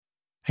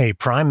Hey,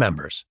 Prime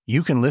members,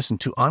 you can listen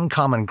to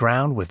Uncommon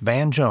Ground with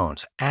Van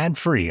Jones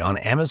ad-free on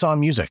Amazon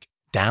Music.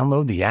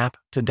 Download the app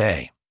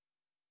today.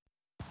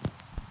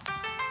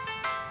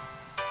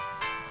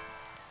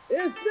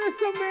 Is this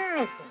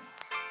America,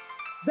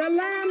 the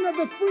land of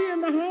the free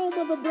and the home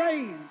of the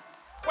brave?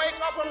 Wake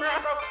up,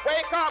 America,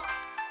 wake up!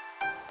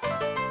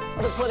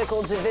 The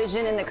political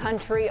division in the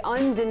country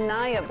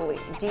undeniably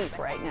deep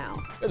right now.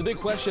 The big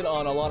question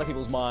on a lot of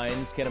people's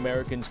minds, can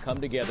Americans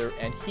come together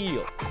and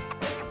heal?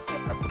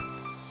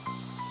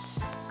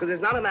 Because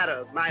it's not a matter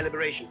of my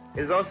liberation.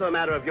 It's also a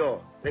matter of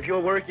yours. If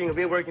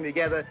we're working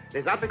together,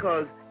 it's not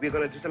because we're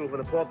going to do something for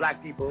the poor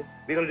black people.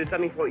 We're going to do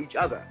something for each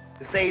other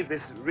to save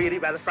this really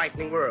rather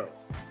frightening world.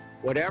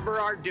 Whatever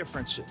our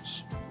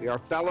differences, we are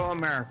fellow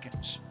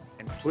Americans.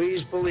 And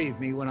please believe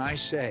me when I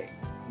say,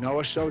 no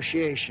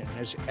association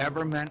has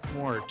ever meant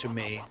more to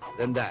me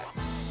than that.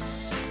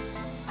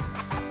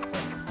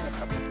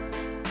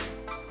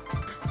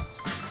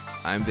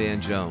 I'm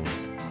Van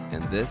Jones,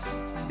 and this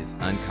is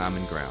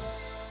Uncommon Ground.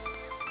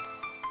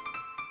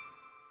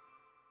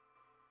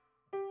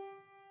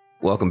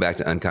 Welcome back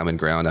to Uncommon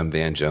Ground. I'm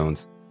Van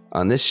Jones.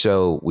 On this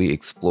show, we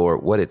explore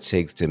what it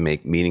takes to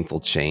make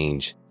meaningful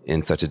change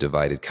in such a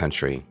divided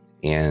country.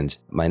 And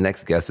my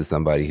next guest is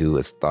somebody who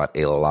has thought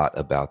a lot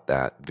about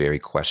that very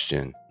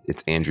question.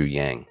 It's Andrew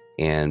Yang.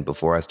 And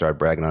before I start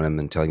bragging on him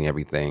and telling you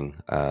everything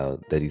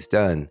that he's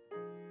done,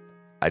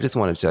 I just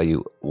want to tell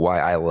you why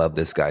I love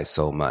this guy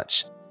so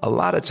much. A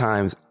lot of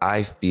times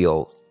I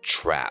feel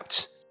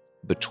trapped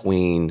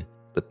between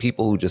the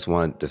people who just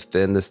want to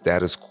defend the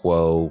status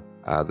quo,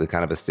 the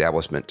kind of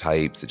establishment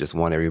types that just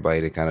want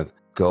everybody to kind of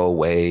go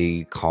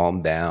away,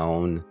 calm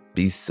down,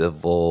 be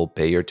civil,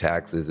 pay your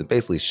taxes, and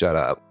basically shut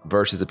up,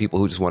 versus the people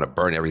who just want to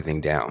burn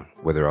everything down,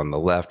 whether on the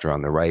left or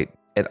on the right.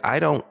 And I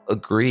don't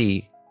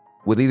agree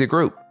with either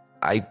group.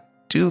 I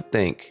do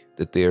think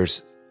that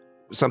there's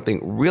something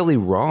really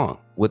wrong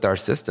with our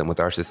system, with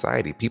our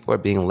society. People are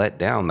being let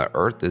down. The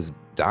earth is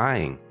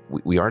dying.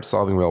 We aren't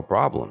solving real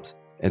problems.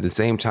 At the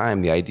same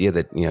time, the idea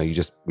that, you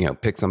just,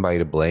 pick somebody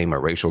to blame, a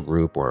racial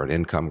group or an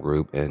income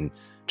group, and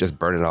just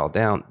burn it all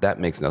down, that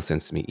makes no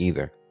sense to me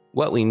either.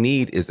 What we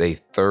need is a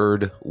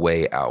third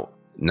way out,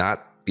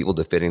 not people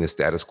defending the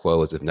status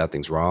quo as if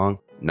nothing's wrong,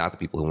 not the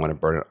people who want to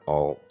burn it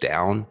all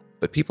down,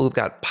 but people who've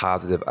got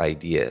positive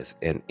ideas.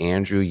 And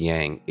Andrew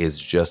Yang is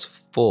just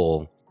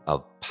full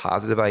of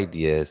positive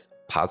ideas,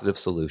 positive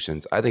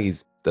solutions. I think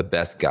he's the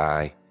best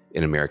guy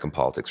in American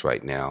politics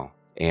right now.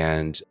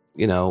 And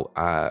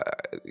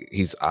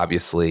he's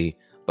obviously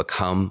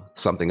become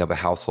something of a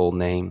household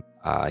name.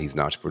 He's an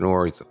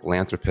entrepreneur. He's a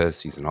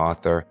philanthropist. He's an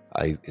author.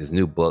 His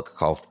new book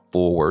called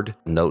Forward,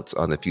 Notes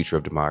on the Future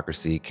of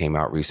Democracy, came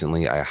out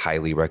recently. I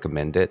highly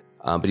recommend it.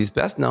 But he's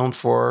best known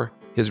for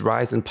his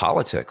rise in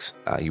politics.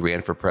 He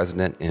ran for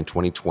president in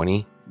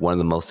 2020, one of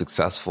the most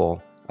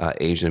successful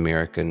Asian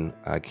American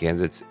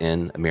candidates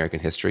in American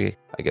history.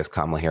 I guess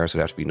Kamala Harris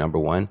would have to be number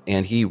one.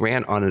 And he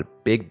ran on a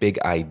big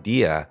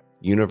idea,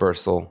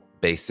 universal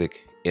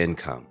basic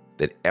income,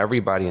 that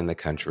everybody in the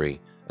country,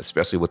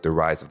 especially with the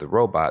rise of the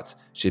robots,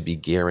 should be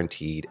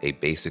guaranteed a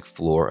basic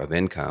floor of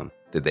income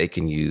that they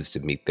can use to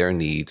meet their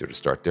needs or to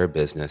start their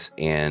business.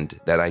 And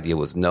that idea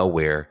was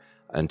nowhere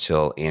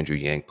until Andrew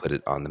Yang put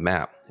it on the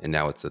map. And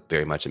now it's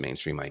very much a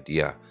mainstream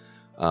idea.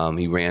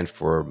 He ran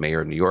for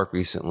mayor of New York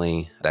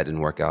recently. That didn't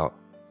work out.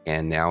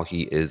 And now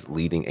he is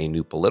leading a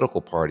new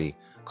political party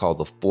called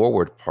the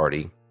Forward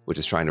Party, which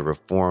is trying to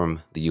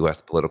reform the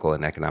U.S. political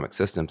and economic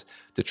systems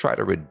to try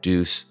to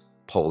reduce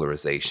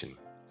polarization.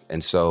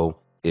 And so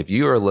if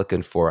you are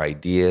looking for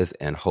ideas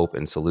and hope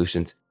and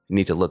solutions, you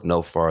need to look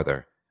no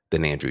farther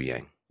than Andrew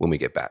Yang when we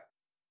get back.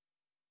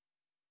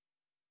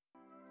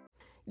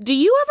 Do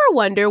you ever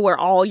wonder where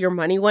all your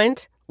money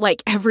went?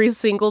 Like every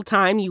single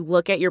time you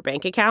look at your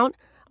bank account?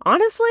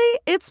 Honestly,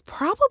 it's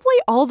probably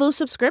all those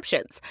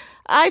subscriptions.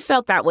 I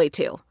felt that way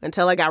too,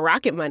 until I got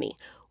Rocket Money.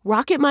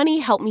 Rocket Money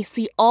helped me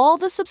see all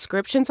the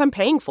subscriptions I'm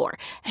paying for,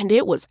 and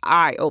it was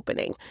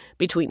eye-opening.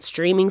 Between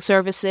streaming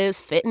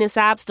services, fitness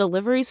apps,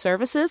 delivery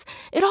services,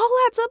 it all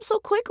adds up so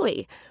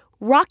quickly.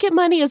 Rocket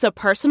Money is a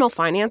personal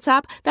finance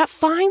app that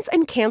finds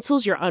and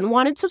cancels your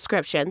unwanted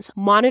subscriptions,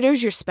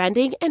 monitors your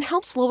spending, and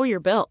helps lower your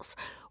bills.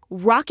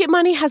 Rocket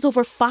Money has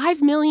over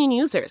 5 million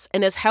users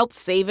and has helped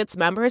save its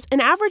members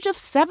an average of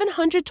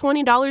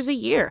 $720 a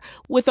year,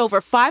 with over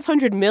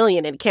 500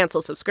 million in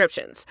canceled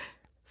subscriptions.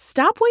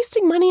 Stop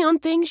wasting money on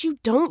things you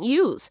don't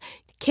use.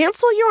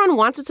 Cancel your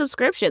unwanted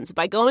subscriptions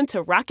by going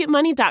to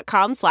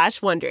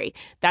rocketmoney.com/Wondery.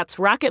 That's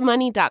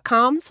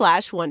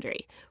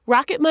rocketmoney.com/Wondery.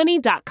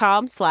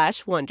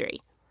 rocketmoney.com/Wondery.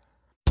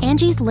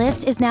 Angie's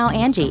List is now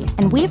Angie,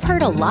 and we've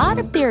heard a lot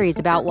of theories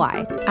about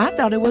why. I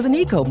thought it was an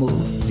eco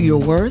move.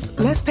 Fewer words,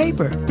 less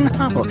paper.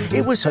 No,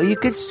 it was so you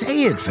could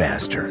say it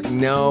faster.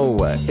 No,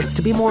 it's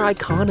to be more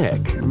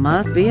iconic.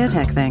 Must be a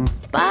tech thing.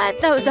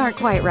 But those aren't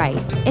quite right.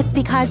 It's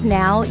because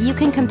now you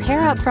can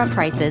compare upfront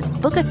prices,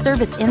 book a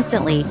service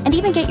instantly, and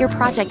even get your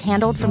project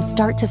handled from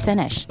start to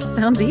finish.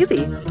 Sounds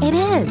easy. It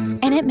is,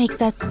 and it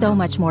makes us so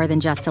much more than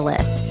just a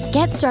list.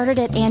 Get started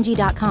at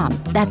Angie.com.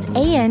 That's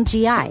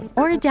ANGI,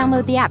 or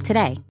download the app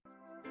today.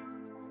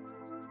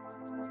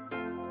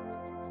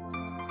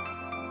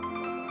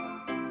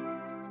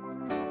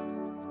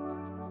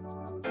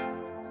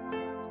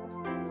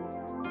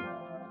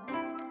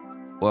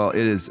 Well,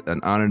 it is an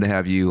honor to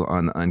have you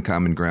on the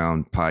Uncommon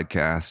Ground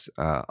podcast.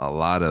 A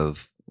lot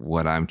of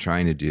what I'm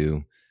trying to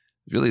do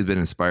really has been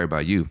inspired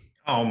by you.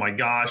 Oh my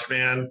gosh,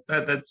 man.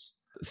 That's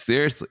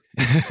seriously.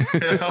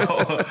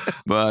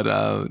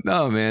 But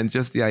no, man,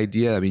 just the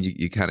idea. I mean,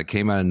 you kind of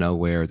came out of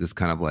nowhere, this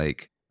kind of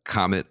like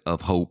comet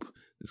of hope,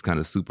 this kind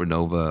of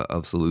supernova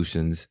of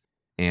solutions.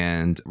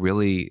 And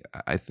really,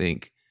 I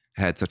think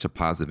had such a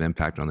positive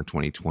impact on the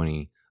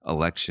 2020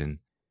 election.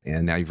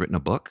 And now you've written a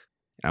book.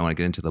 And I want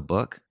to get into the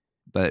book.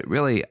 But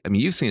really, I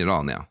mean, you've seen it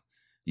all now.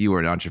 You were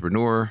an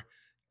entrepreneur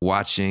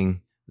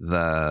watching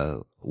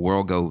the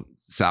world go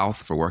south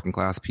for working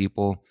class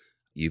people.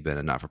 You've been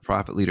a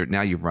not-for-profit leader.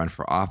 Now you've run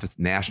for office,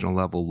 national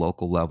level,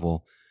 local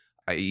level.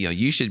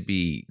 You should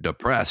be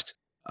depressed,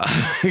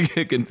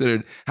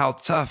 considered how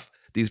tough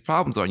these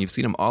problems are. And you've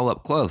seen them all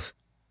up close.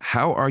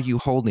 How are you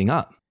holding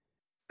up?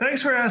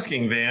 Thanks for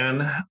asking,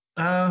 Van.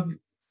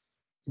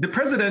 The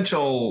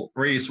presidential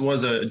race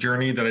was a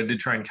journey that I did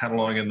try and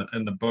catalog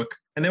in the book.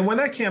 And then when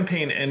that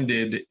campaign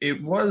ended,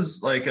 it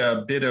was like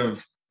a bit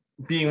of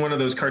being one of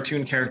those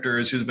cartoon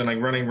characters who's been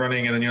like running,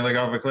 and then you're like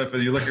off a cliff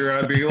and you look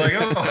around being like,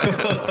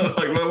 oh,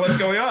 like what's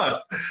going on?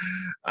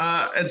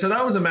 And so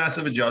that was a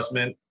massive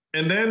adjustment.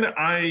 And then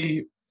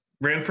I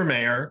ran for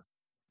mayor,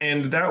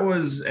 and that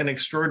was an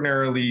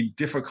extraordinarily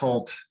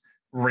difficult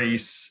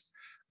race.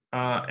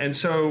 And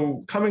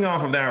so coming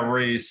off of that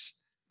race,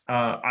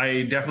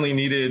 I definitely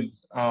needed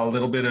a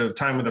little bit of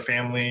time with the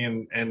family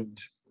and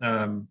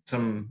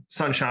some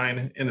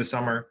sunshine in the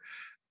summer.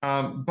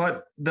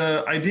 But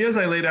the ideas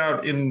I laid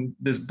out in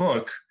this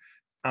book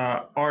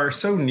are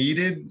so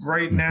needed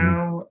right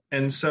now.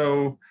 And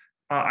so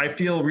I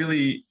feel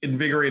really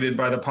invigorated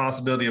by the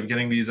possibility of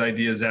getting these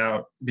ideas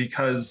out,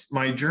 because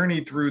my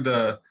journey through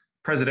the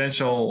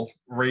presidential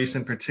race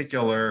in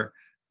particular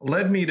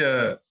led me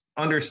to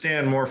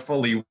understand more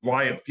fully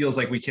why it feels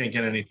like we can't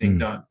get anything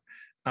done.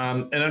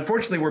 And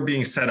unfortunately, we're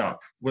being set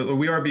up.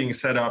 We are being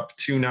set up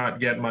to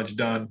not get much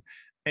done.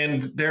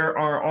 And there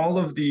are all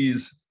of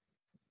these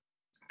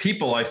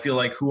people, I feel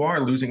like, who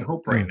are losing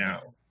hope right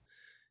now.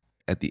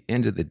 At the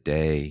end of the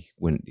day,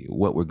 when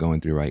what we're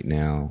going through right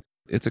now,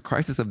 it's a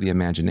crisis of the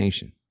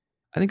imagination.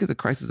 I think it's a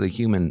crisis of the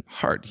human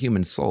heart,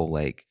 human soul.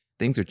 Like,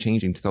 things are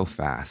changing so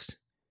fast.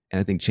 And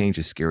I think change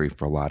is scary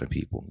for a lot of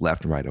people,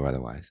 left, right, or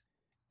otherwise.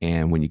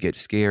 And when you get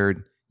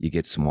scared, you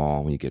get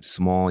small. When you get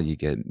small, you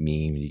get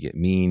mean. When you get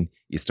mean,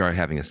 you start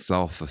having a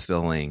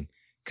self-fulfilling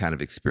kind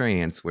of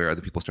experience where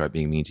other people start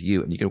being mean to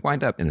you. And you can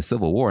wind up in a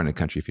civil war in a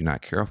country if you're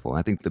not careful. And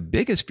I think the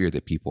biggest fear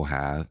that people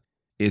have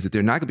is that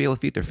they're not going to be able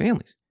to feed their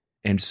families.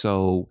 And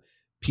so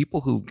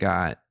people who've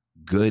got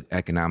good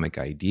economic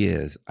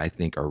ideas, I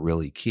think, are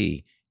really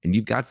key. And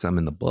you've got some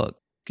in the book.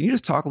 Can you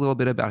just talk a little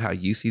bit about how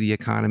you see the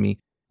economy,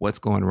 what's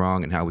going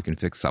wrong, and how we can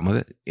fix some of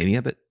it, any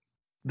of it?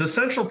 The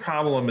central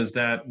problem is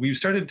that we've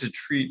started to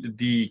treat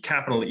the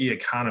capital E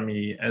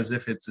economy as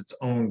if it's its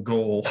own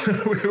goal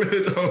with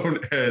its own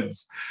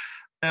heads.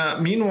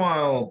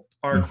 Meanwhile,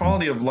 our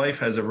quality of life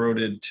has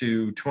eroded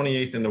to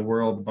 28th in the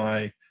world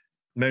by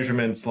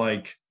measurements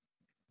like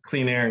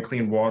clean air and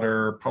clean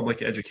water,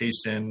 public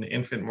education,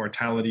 infant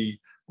mortality,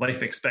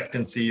 life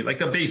expectancy, like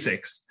the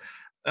basics.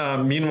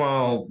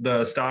 Meanwhile,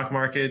 the stock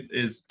market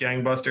is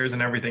gangbusters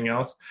and everything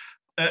else.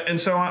 And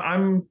so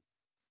I'm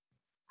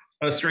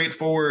a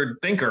straightforward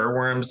thinker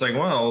where I'm just like,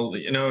 well,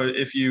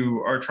 if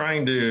you are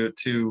trying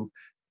to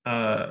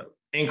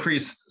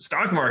increase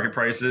stock market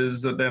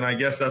prices, then I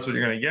guess that's what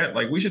you're going to get.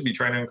 Like, we should be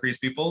trying to increase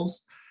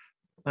people's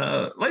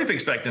life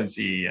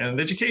expectancy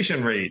and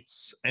education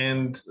rates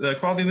and the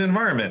quality of the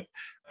environment.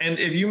 And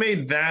if you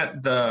made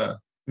that the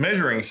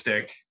measuring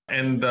stick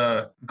and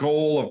the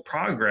goal of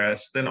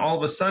progress, then all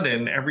of a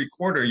sudden, every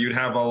quarter you'd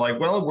have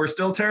well, we're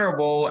still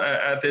terrible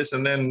at this.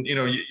 And then,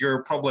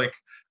 your public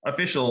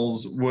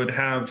officials would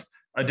have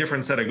a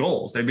different set of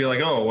goals. They'd be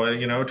like, oh, well,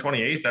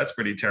 28th, that's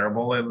pretty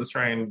terrible. Let's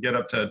try and get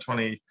up to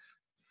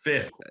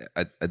 25th.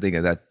 I think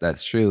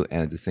that's true.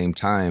 And at the same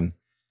time,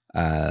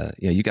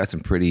 you got some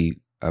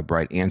pretty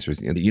bright answers.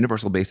 The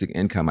universal basic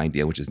income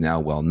idea, which is now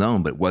well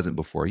known, but wasn't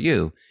before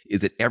you,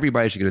 is that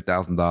everybody should get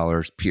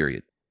 $1,000,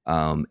 period.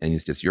 And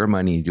it's just your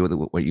money, you do with it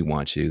what you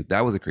want to.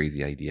 That was a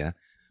crazy idea.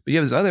 But you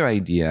have this other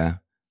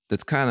idea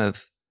that's kind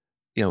of,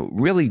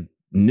 really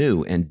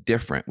new and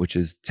different, which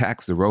is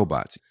tax the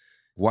robots.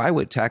 Why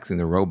would taxing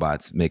the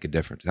robots make a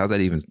difference? How's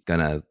that even going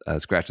to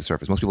scratch the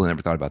surface? Most people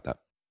never thought about that.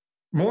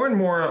 More and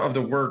more of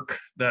the work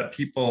that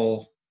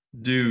people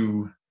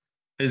do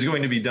is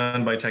going to be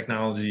done by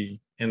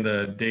technology in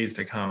the days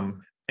to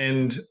come.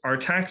 And our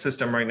tax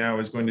system right now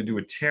is going to do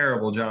a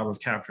terrible job of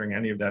capturing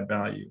any of that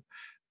value.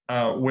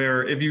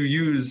 where if you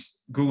use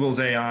Google's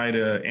AI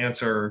to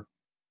answer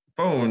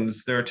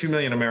phones, there are 2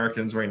 million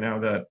Americans right now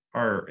that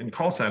are in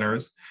call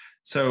centers.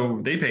 So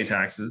they pay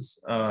taxes,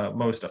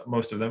 most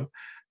of them.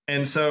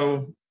 And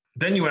so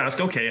then you ask,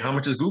 okay, how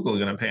much is Google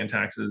going to pay in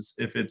taxes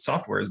if its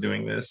software is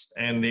doing this?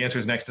 And the answer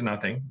is next to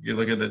nothing. You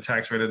look at the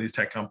tax rate of these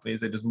tech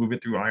companies, they just move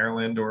it through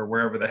Ireland or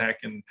wherever the heck,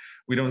 and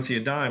we don't see a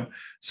dime.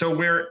 So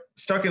we're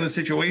stuck in the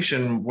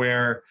situation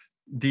where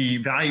the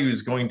value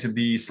is going to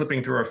be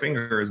slipping through our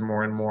fingers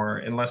more and more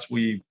unless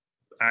we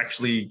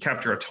actually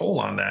capture a toll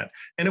on that.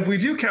 And if we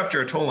do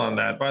capture a toll on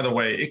that, by the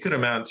way, it could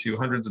amount to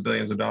hundreds of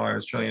billions of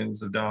dollars,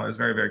 trillions of dollars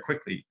very, very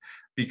quickly,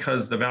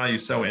 because the value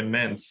is so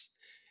immense.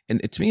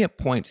 And to me, it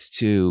points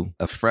to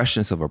a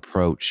freshness of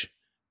approach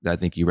that I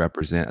think you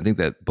represent. I think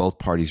that both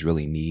parties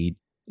really need.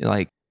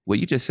 Like what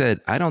you just said,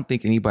 I don't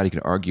think anybody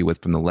can argue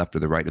with from the left or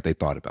the right if they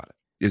thought about it.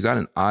 There's not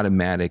an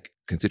automatic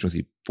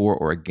constituency for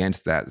or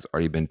against that that's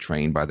already been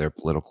trained by their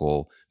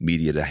political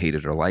media to hate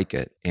it or like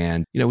it.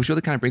 And, which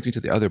really kind of brings me to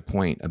the other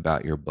point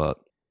about your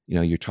book.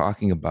 You're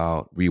talking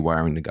about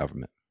rewiring the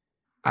government.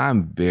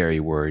 I'm very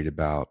worried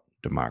about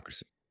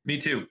democracy. Me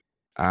too.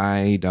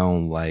 I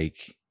don't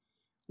like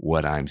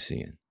what I'm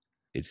seeing.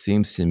 It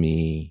seems to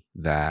me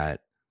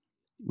that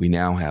we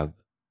now have,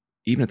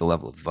 even at the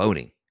level of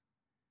voting,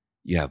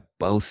 you have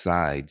both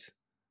sides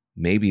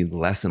maybe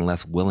less and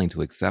less willing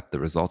to accept the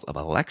results of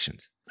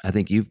elections. I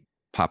think you've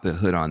popped the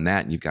hood on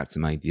that, and you've got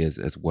some ideas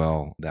as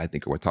well that I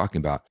think are worth talking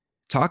about.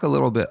 Talk a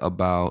little bit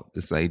about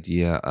this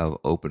idea of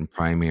open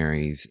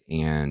primaries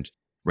and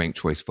ranked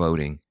choice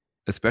voting,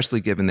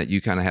 especially given that you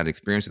kind of had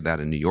experience of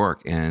that in New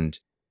York and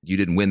you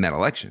didn't win that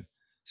election.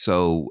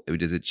 So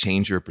does it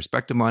change your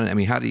perspective on it? I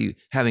mean, how do you,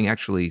 having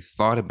actually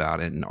thought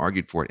about it and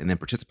argued for it and then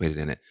participated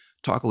in it,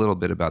 talk a little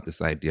bit about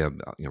this idea of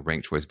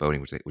ranked choice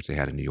voting, which they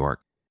had in New York?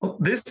 Well,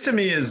 this to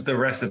me is the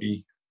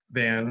recipe,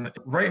 Van.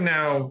 Right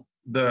now,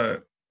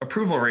 the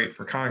approval rate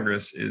for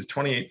Congress is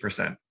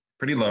 28%,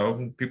 pretty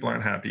low. People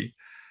aren't happy.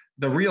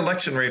 The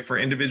re-election rate for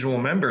individual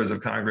members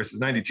of Congress is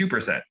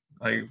 92%,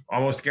 like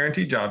almost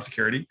guaranteed job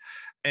security.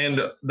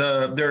 And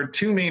there are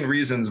two main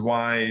reasons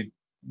why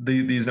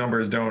these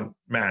numbers don't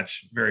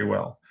match very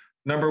well.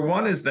 Number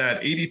one is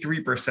that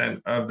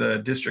 83% of the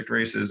district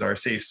races are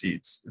safe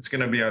seats. It's going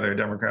to be either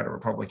Democrat or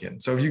Republican.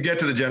 So if you get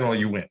to the general,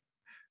 you win.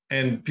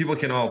 And people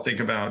can all think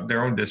about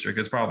their own district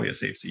as probably a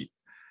safe seat.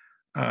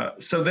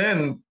 So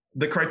then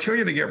the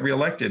criteria to get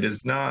reelected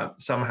is not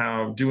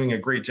somehow doing a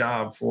great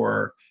job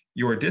for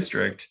your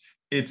district.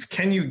 It's,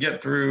 can you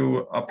get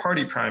through a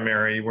party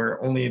primary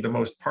where only the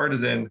most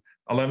partisan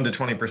 11 to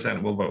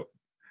 20% will vote?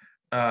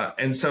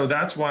 And so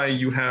that's why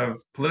you have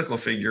political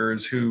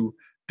figures who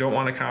don't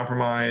want to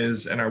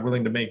compromise and are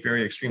willing to make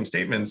very extreme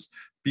statements,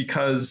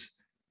 because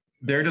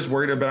they're just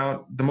worried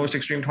about the most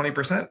extreme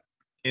 20%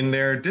 in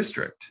their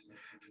district.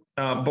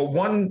 But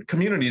one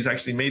community has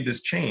actually made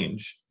this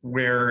change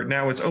where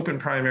now it's open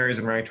primaries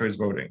and ranked choice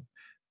voting.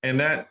 And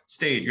that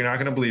state, you're not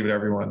going to believe it,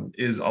 everyone,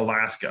 is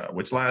Alaska,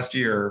 which last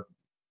year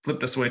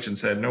flipped a switch and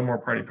said no more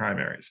party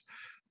primaries.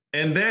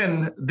 And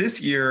then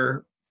this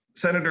year,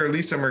 Senator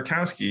Lisa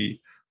Murkowski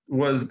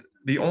was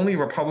the only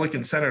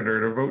Republican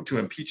senator to vote to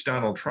impeach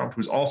Donald Trump,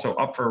 who's also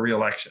up for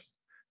re-election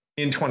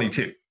in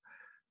 22.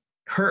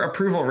 Her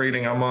approval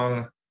rating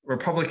among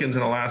Republicans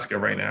in Alaska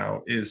right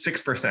now is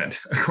 6%,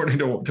 according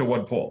to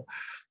one poll.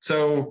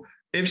 So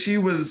if she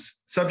was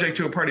subject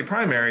to a party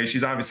primary,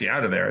 she's obviously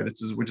out of there,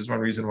 which is one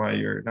reason why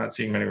you're not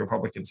seeing many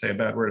Republicans say a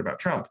bad word about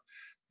Trump.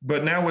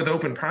 But now with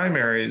open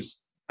primaries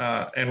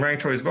and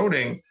ranked choice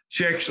voting,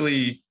 she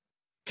actually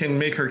can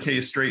make her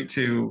case straight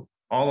to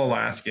all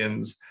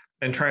Alaskans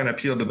and try and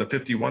appeal to the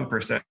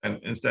 51%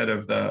 instead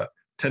of the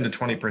 10 to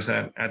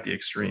 20% at the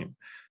extreme.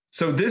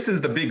 So this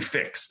is the big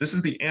fix. This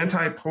is the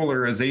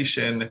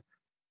anti-polarization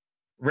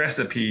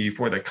recipe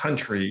for the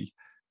country.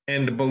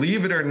 And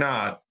believe it or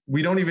not,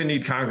 we don't even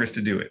need Congress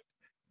to do it.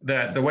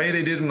 That the way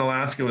they did in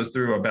Alaska was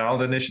through a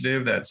ballot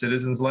initiative that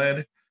citizens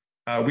led.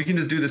 We can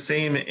just do the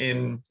same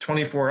in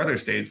 24 other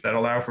states that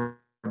allow for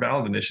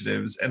ballot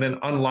initiatives, and then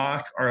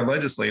unlock our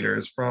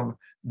legislators from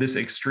this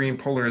extreme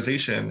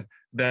polarization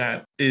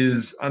that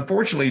is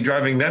unfortunately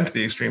driving them to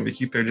the extreme to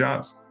keep their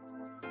jobs.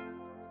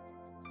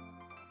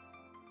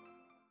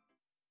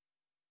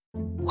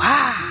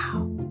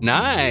 Wow.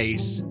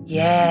 Nice.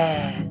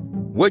 Yeah.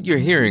 What you're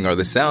hearing are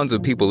the sounds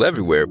of people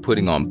everywhere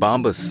putting on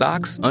Bombas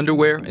socks,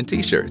 underwear, and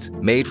T-shirts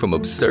made from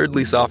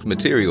absurdly soft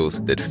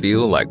materials that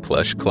feel like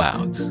plush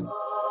clouds.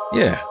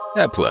 Yeah,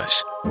 that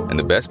plush. And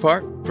the best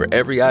part? For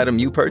every item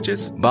you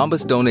purchase,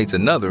 Bombas donates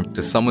another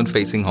to someone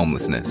facing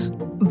homelessness.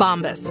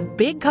 Bombas.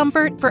 Big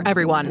comfort for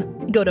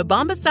everyone. Go to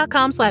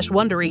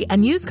bombas.com/Wondery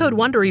and use code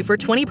Wondery for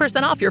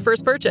 20% off your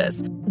first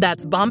purchase.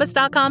 That's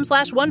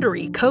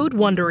bombas.com/Wondery, code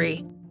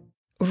Wondery.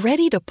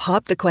 Ready to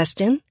pop the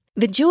question?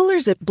 The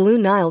jewelers at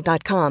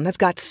BlueNile.com have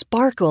got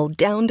sparkle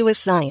down to a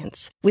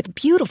science with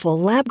beautiful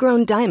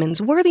lab-grown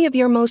diamonds worthy of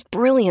your most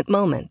brilliant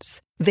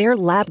moments. Their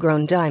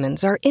lab-grown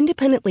diamonds are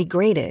independently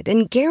graded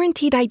and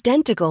guaranteed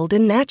identical to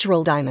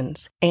natural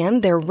diamonds,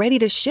 and they're ready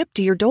to ship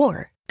to your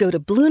door. Go to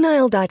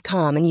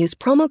BlueNile.com and use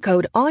promo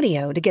code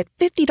AUDIO to get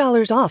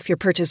 $50 off your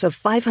purchase of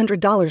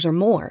 $500 or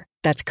more.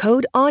 That's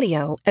code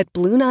AUDIO at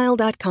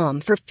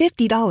BlueNile.com for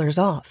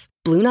 $50 off.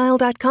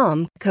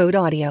 BlueNile.com, code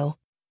AUDIO.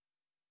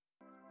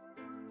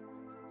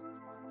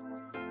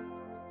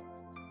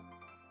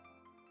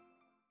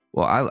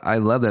 Well, I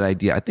love that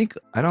idea.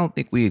 I don't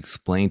think we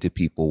explain to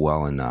people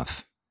well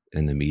enough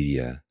in the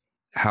media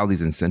how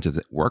these incentives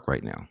work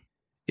right now.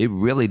 It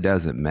really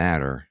doesn't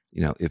matter.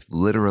 If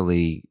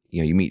literally,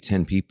 you meet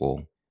 10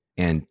 people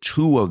and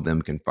 2 of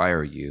them can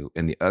fire you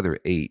and the other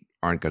 8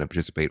 aren't going to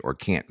participate or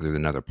can't because there's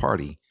another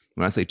party.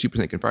 When I say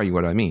 2% can fire you,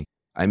 what do I mean?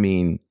 I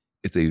mean,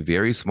 it's a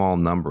very small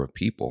number of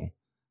people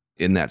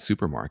in that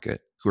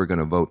supermarket who are going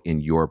to vote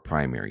in your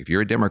primary. If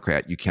you're a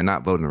Democrat, you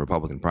cannot vote in a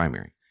Republican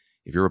primary.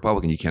 If you're a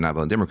Republican, you cannot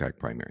vote in a Democratic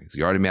primary. So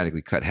you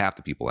automatically cut half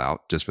the people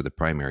out just for the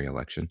primary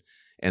election.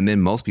 And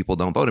then most people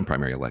don't vote in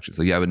primary elections.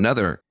 So you have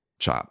another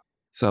chop.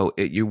 So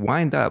you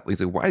wind up, we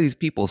say, why do these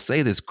people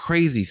say this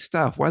crazy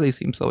stuff? Why do they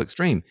seem so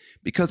extreme?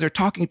 Because they're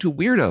talking to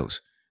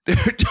weirdos. They're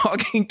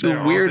talking to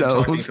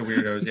weirdos. Talking to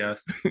weirdos,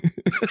 yes.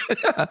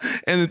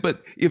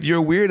 But if a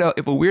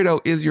weirdo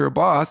is your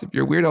boss, if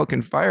your weirdo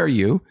can fire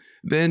you,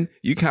 then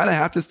you kind of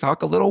have to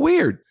talk a little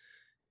weird.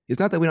 It's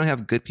not that we don't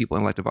have good people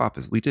in elective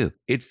office. We do.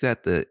 It's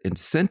that the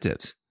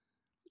incentives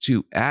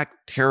to act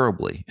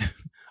terribly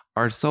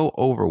are so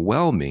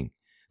overwhelming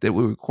that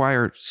we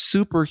require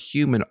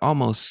superhuman,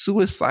 almost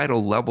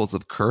suicidal levels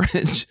of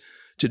courage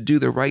to do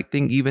the right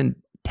thing even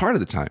part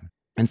of the time.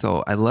 And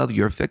so I love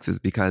your fixes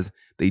because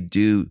they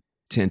do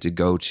tend to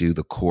go to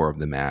the core of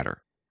the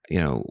matter.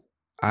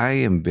 I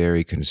am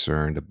very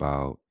concerned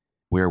about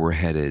where we're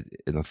headed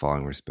in the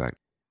following respect.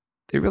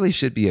 There really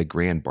should be a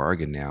grand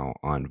bargain now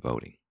on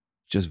voting,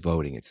 just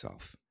voting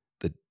itself.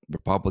 The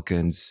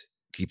Republicans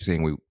keep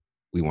saying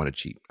we want to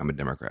cheat. I'm a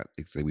Democrat.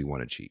 They say we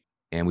want to cheat.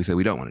 And we say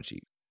we don't want to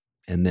cheat.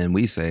 And then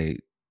we say,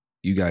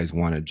 you guys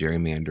want to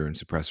gerrymander and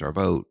suppress our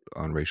vote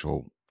on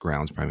racial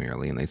grounds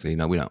primarily. And they say,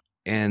 no, we don't.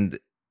 And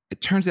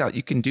it turns out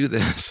you can do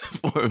this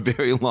for a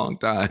very long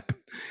time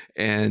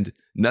and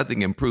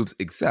nothing improves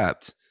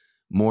except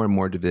more and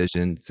more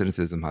division,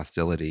 cynicism,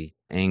 hostility,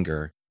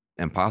 anger,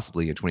 and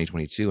possibly in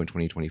 2022 and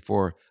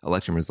 2024,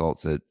 election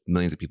results that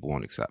millions of people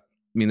won't accept.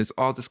 I mean, it's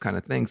all this kind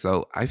of thing.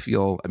 So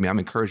I'm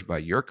encouraged by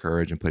your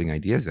courage in putting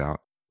ideas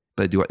out.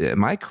 But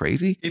am I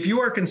crazy? If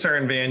you are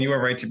concerned, Van, you are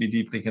right to be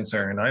deeply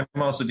concerned. I'm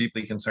also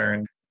deeply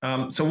concerned.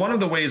 So one of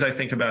the ways I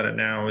think about it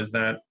now is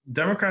that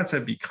Democrats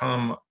have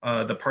become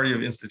the party of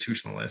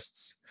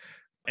institutionalists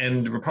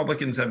and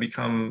Republicans have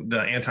become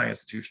the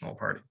anti-institutional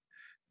party.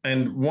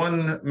 And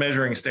one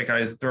measuring stick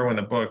I throw in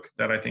the book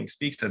that I think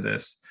speaks to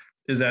this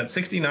is that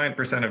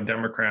 69% of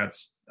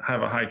Democrats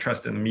have a high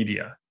trust in the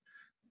media.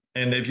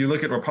 And if you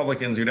look at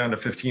Republicans, you're down to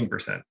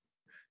 15%.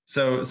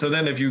 So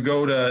then if you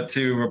go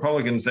to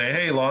Republicans and say,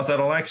 hey, lost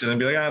that election, and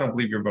be like, I don't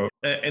believe your vote.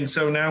 And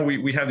so now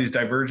we have these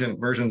divergent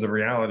versions of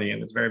reality,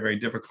 and it's very, very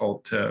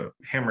difficult to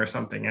hammer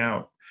something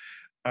out.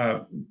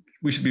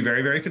 We should be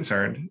very, very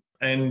concerned.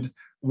 And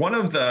one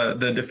of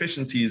the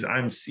deficiencies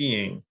I'm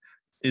seeing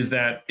is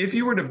that if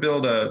you were to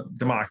build a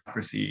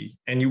democracy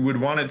and you would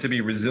want it to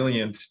be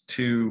resilient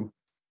to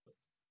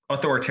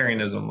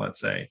authoritarianism,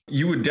 let's say,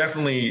 you would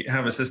definitely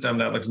have a system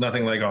that looks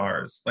nothing like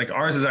ours. Like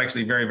ours is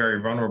actually very,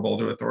 very vulnerable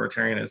to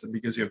authoritarianism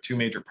because you have 2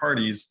 major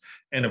parties.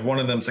 And if one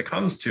of them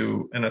succumbs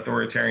to an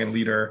authoritarian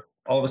leader,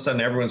 all of a sudden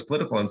everyone's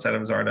political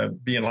incentives are to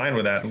be in line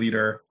with that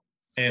leader.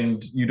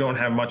 And you don't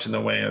have much in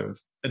the way of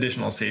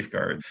additional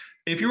safeguards.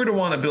 If you were to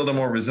want to build a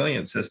more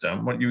resilient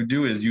system, what you would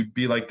do is you'd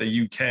be like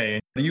the UK.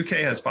 The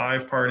UK has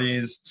 5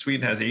 parties,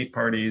 Sweden has 8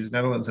 parties,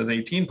 Netherlands has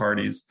 18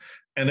 parties.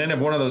 And then if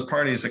one of those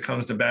parties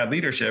succumbs to bad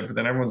leadership,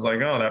 then everyone's like,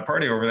 oh, that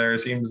party over there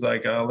seems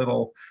like a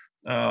little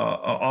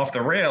off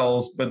the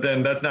rails, but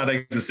then that's not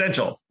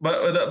existential.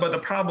 But the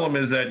problem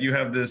is that you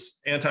have this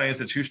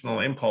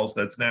anti-institutional impulse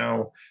that's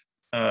now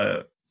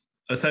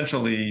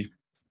essentially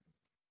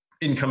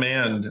in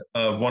command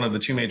of one of the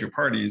 2 major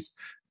parties.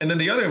 And then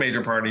the other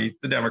major party,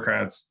 the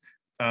Democrats,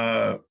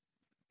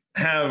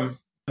 have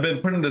been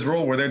put in this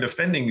role where they're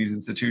defending these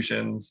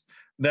institutions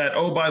that,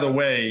 oh, by the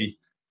way,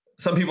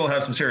 some people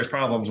have some serious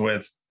problems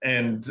with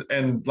and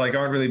like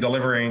aren't really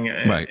delivering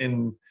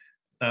in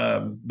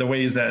the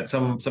ways that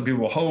some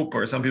people hope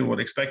or some people would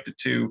expect it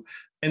to.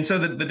 And so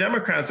the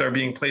Democrats are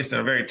being placed in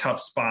a very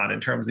tough spot in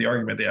terms of the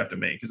argument they have to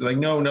make. Because they're like,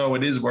 no,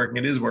 it is working.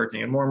 It is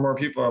working. And more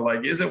people are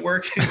like, is it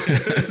working?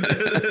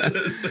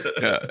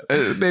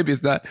 Maybe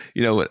it's not.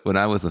 When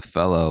I was a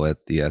fellow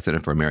at the Center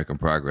for American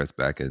Progress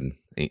back in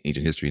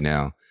Ancient History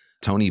Now,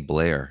 Tony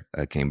Blair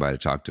came by to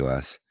talk to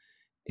us.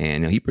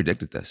 And he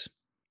predicted this.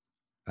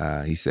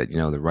 He said,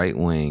 the right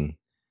wing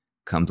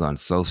comes on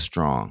so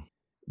strong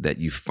that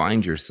you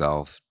find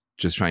yourself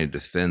just trying to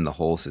defend the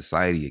whole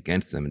society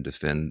against them and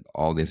defend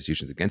all the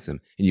institutions against them.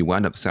 And you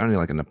wind up sounding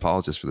like an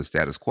apologist for the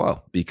status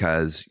quo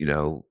because,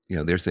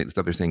 they're saying the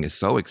stuff they're saying is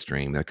so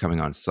extreme. They're coming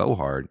on so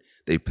hard.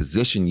 They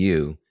position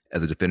you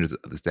as a defender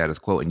of the status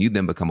quo and you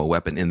then become a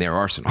weapon in their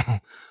arsenal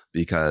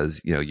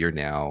because, you're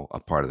now a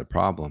part of the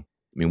problem.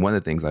 I mean, one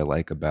of the things I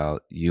like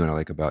about you and I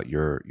like about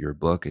your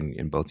book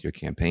and both your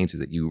campaigns is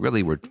that you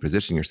really were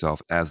positioning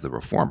yourself as the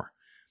reformer,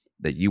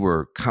 that you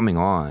were coming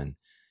on,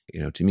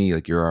 to me,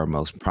 like you're our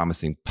most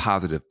promising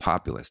positive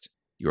populist.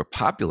 You're a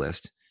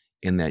populist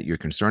in that you're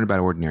concerned about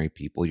ordinary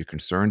people. You're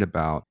concerned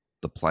about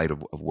the plight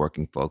of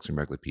working folks and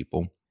regular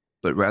people.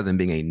 But rather than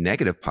being a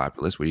negative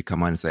populist where you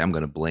come on and say, I'm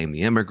going to blame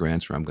the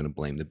immigrants, or I'm going to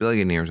blame the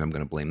billionaires, I'm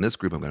going to blame this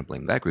group, I'm going to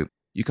blame that group,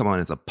 you come on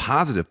as a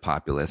positive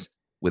populist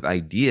with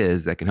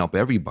ideas that can help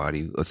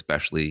everybody,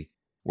 especially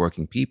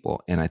working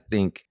people. And I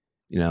think,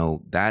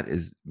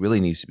 that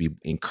really needs to be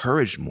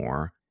encouraged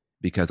more,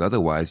 because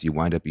otherwise you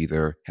wind up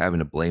either having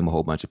to blame a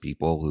whole bunch of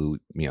people who,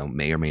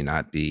 may or may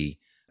not be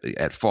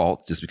at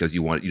fault just because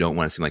you don't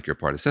want to seem like you're a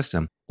part of the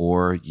system,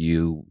 or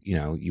you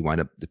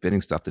wind up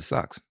defending stuff that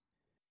sucks.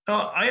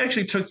 I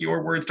actually took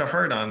your words to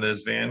heart on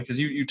this, Van, because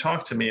you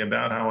talked to me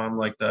about how I'm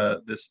like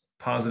this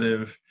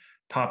positive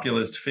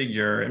populist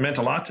figure. It meant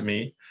a lot to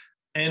me.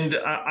 And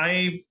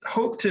I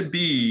hope to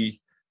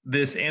be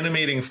this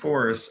animating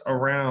force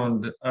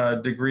around a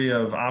degree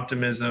of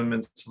optimism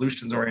and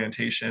solutions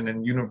orientation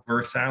and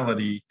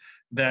universality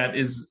that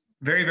is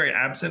very, very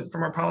absent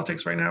from our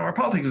politics right now. Our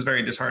politics is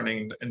very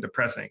disheartening and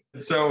depressing.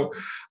 So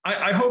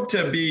I hope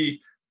to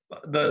be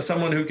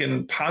someone who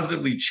can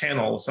positively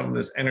channel some of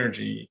this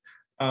energy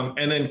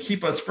and then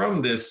keep us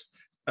from this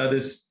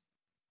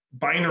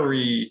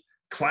binary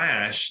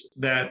clash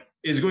that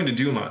is going to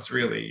doom us,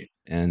 really.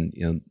 And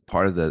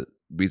part of the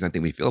reason I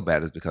think we feel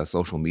bad is because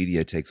social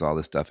media takes all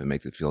this stuff and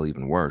makes it feel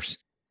even worse.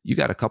 You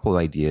got a couple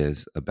of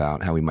ideas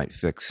about how we might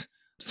fix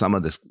some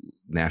of this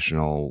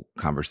national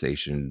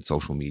conversation,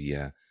 social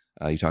media.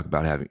 You talk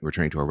about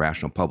returning to a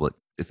rational public.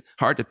 It's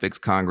hard to fix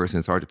Congress and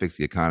it's hard to fix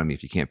the economy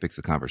if you can't fix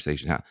the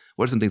conversation.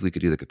 What are some things we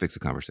could do that could fix the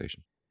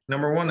conversation?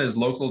 Number one is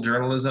local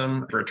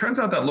journalism. It turns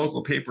out that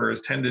local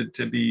papers tended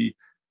to be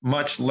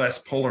much less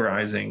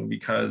polarizing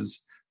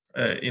because,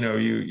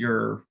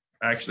 you're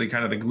actually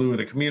kind of the glue of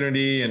the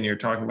community and you're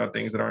talking about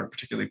things that aren't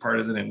particularly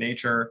partisan in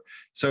nature.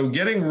 So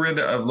getting rid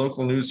of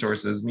local news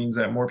sources means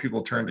that more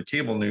people turn to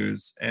cable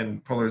news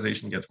and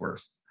polarization gets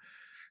worse.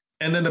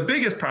 And then the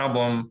biggest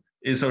problem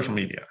is social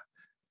media.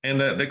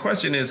 And the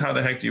question is, how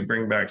the heck do you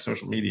bring back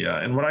social media?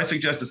 And what I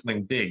suggest is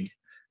something big,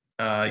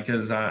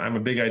 because I'm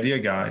a big idea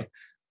guy.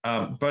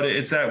 But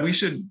it's that we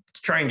should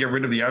try and get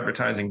rid of the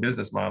advertising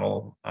business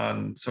model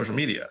on social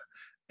media.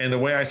 And the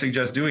way I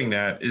suggest doing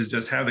that is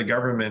just have the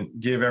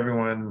government give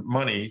everyone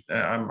money.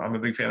 I'm a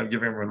big fan of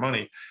giving everyone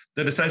money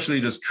that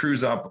essentially just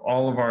trues up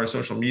all of our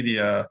social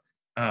media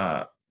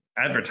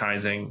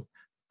advertising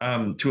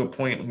to a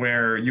point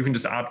where you can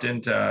just opt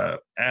into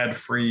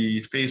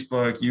ad-free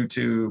Facebook,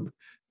 YouTube,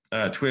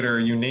 Twitter,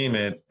 you name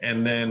it.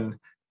 And then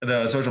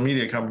the social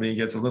media company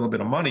gets a little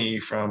bit of money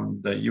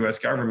from the US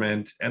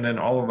government. And then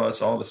all of us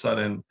all of a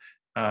sudden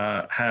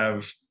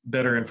have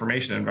better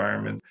information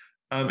environment.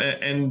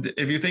 And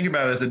if you think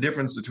about it as a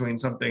difference between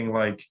something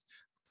like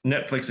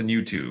Netflix and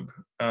YouTube,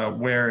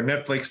 where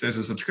Netflix, there's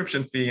a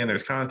subscription fee and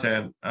there's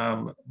content,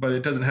 but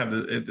it doesn't have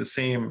the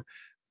same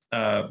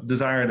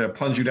desire to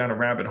plunge you down a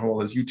rabbit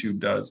hole as YouTube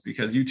does,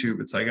 because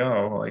YouTube, it's like,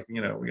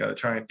 we got to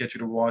try and get you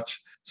to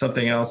watch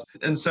something else.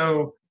 And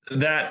so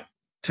that,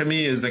 to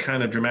me, is the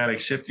kind of dramatic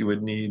shift you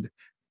would need,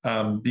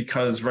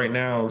 because right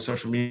now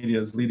social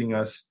media is leading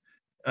us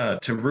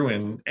to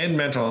ruin and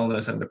mental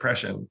illness and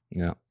depression.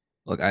 Yeah.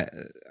 Look,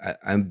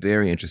 I'm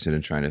very interested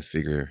in trying to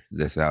figure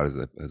this out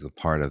as a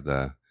part of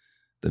the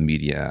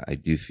media. I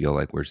do feel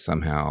like we're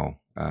somehow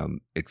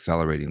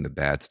accelerating the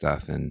bad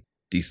stuff and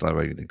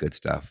decelerating the good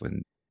stuff.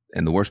 And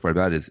the worst part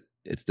about it is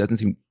it doesn't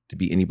seem to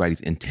be anybody's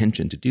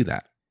intention to do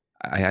that.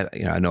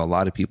 I know a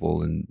lot of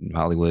people in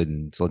Hollywood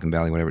and Silicon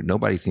Valley, whatever,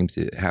 nobody seems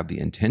to have the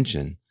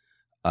intention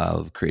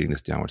of creating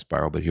this downward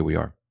spiral, but here we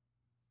are.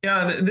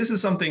 Yeah, this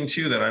is something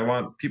too that I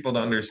want people to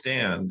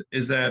understand,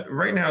 is that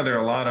right now there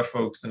are a lot of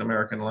folks in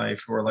American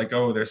life who are like,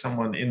 oh, there's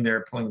someone in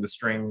there pulling the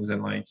strings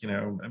and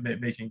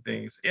making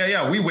things.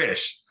 Yeah, we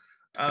wish.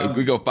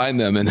 We go find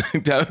them and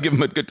give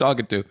them a good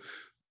talking to.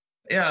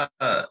 Yeah.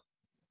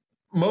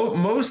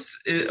 Most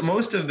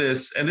of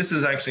this, and this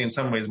is actually in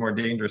some ways more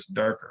dangerous and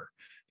darker,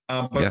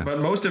 but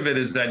most of it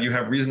is that you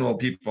have reasonable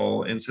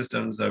people in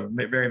systems of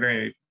very,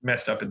 very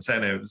messed up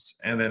incentives,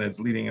 and then it's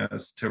leading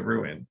us to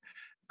ruin.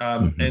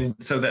 And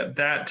so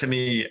that to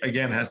me,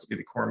 again, has to be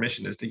the core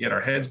mission, is to get our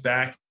heads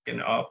back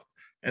and up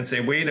and say,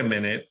 wait a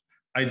minute,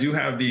 I do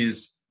have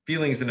these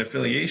feelings and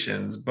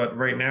affiliations, but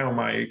right now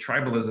my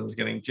tribalism is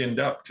getting ginned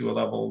up to a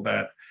level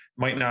that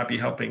might not be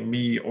helping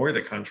me or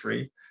the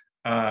country.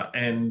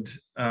 And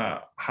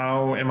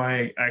how am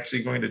I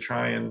actually going to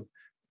try and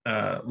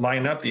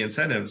line up the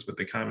incentives with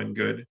the common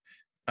good?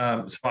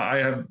 So I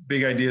have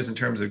big ideas in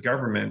terms of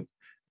government,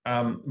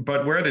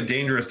 but we're at a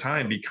dangerous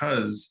time,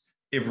 because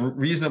if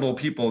reasonable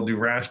people do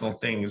rational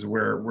things,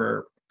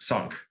 we're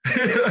sunk.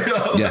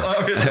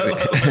 Yeah.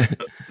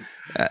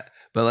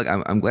 But look,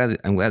 I'm glad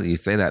that you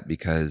say that,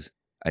 because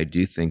I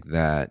do think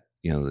that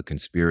the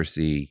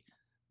conspiracy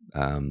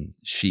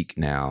chic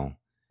now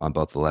on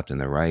both the left and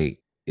the right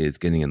is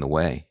getting in the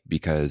way,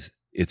 because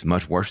it's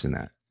much worse than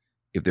that.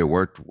 if there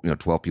were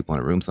 12 people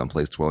in a room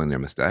someplace twirling their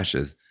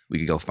mustaches, we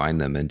could go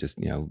find them and just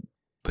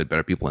put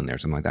better people in there,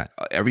 something like that.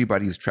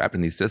 Everybody who's trapped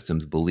in these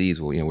systems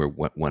believes, we're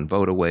one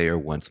vote away or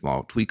one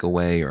small tweak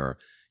away or,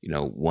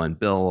 one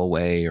bill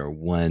away or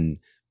one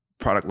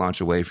product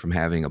launch away from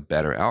having a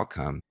better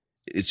outcome.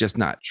 It's just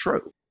not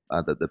true.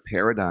 The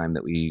paradigm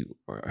that we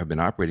have been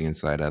operating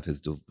inside of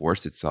has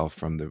divorced itself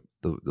from the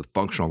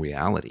functional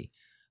reality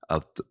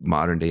of the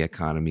modern day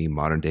economy,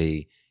 modern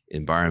day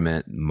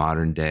environment,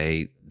 modern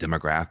day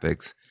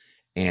demographics.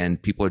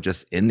 And people are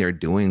just in there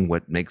doing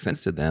what makes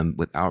sense to them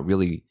without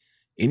really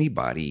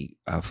anybody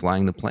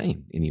flying the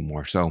plane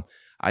anymore. So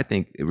I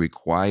think it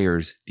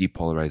requires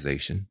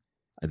depolarization.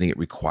 I think it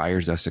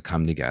requires us to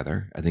come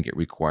together. I think it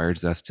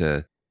requires us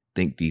to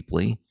think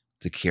deeply,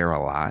 to care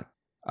a lot,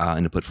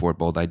 and to put forward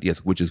bold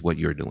ideas, which is what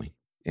you're doing.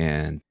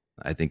 And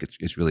I think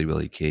it's really,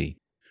 really key.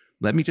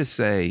 Let me just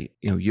say,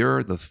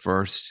 you're the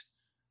first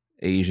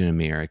Asian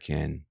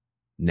American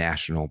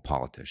national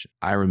politician.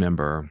 I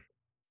remember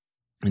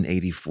in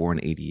 84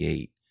 and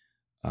 88,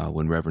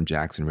 when Reverend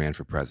Jackson ran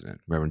for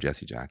president, Reverend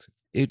Jesse Jackson.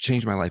 It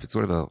changed my life. It's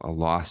sort of a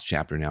lost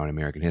chapter now in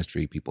American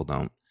history. People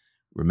don't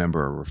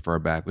remember or refer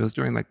back. But it was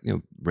during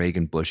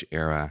Reagan Bush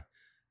era.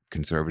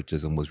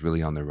 Conservatism was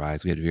really on the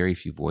rise. We had very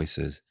few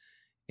voices.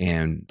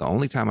 And the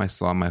only time I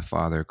saw my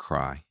father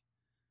cry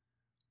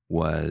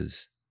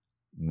was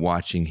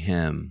watching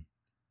him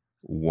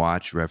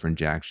watch Reverend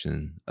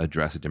Jackson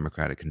address a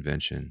Democratic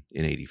convention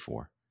in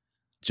 84.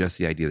 Just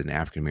the idea that an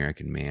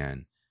African-American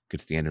man could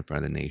stand in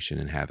front of the nation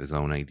and have his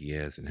own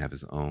ideas and have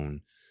his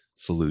own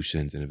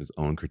solutions and have his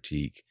own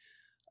critique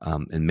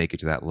and make it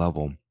to that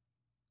level.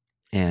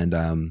 And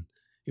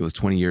it was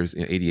 20 years,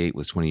 88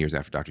 was 20 years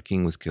after Dr.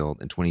 King was killed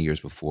and 20 years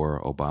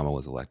before Obama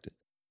was elected.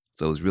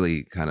 So it was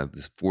really kind of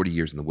this 40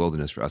 years in the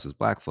wilderness for us as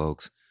Black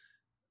folks.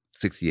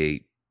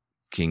 68,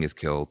 King is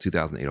killed.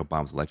 2008,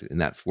 Obama's elected. In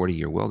that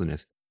 40-year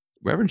wilderness,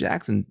 Reverend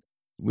Jackson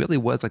really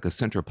was like a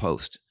center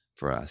post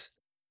for us.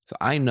 So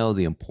I know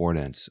the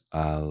importance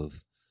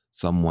of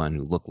someone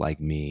who looked like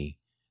me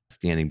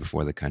standing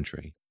before the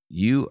country.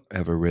 You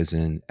have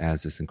arisen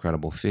as this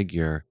incredible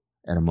figure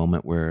at a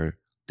moment where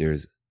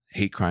there's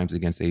hate crimes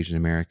against Asian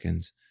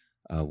Americans,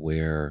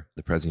 where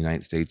the President of the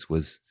United States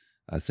was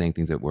saying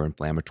things that were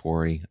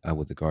inflammatory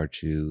with regard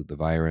to the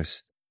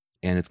virus.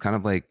 And it's kind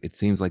of like, it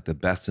seems like the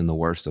best and the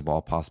worst of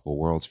all possible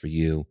worlds for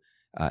you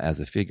as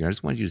a figure. I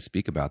just wanted you to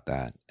speak about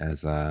that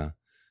as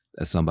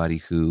somebody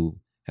who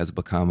has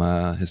become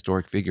a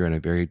historic figure in a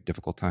very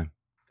difficult time.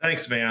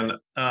 Thanks, Van.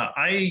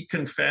 I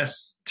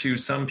confess to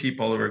some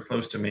people who are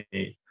close to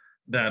me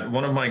that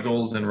one of my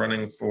goals in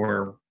running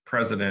for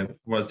president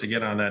was to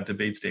get on that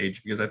debate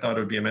stage because I thought it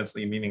would be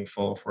immensely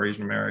meaningful for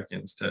Asian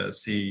Americans to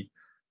see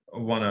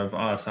one of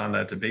us on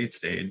that debate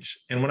stage.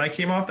 And when I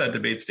came off that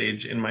debate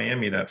stage in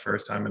Miami that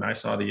first time and I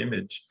saw the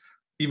image,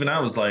 even I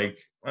was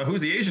like, well,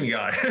 who's the Asian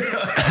guy?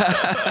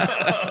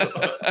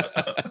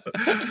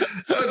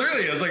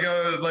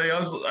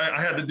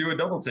 I had to do a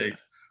double take.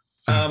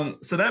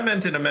 So that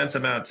meant an immense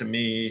amount to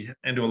me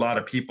and to a lot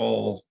of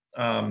people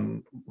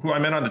who I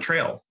met on the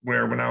trail,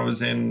 where when I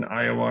was in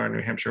Iowa or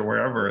New Hampshire,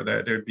 wherever,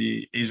 that there'd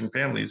be Asian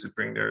families who'd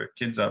bring their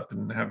kids up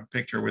and have a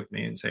picture with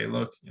me and say,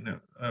 look,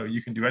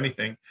 you can do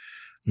anything.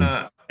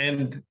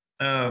 And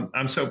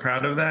I'm so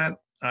proud of that.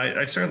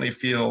 I certainly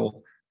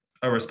feel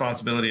a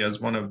responsibility as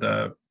one of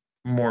the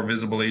more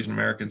visible Asian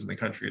Americans in the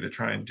country to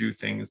try and do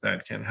things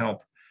that can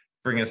help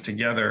bring us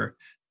together.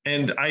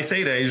 And I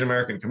say to Asian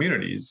American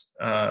communities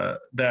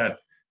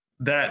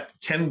that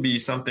can be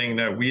something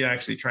that we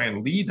actually try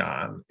and lead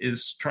on,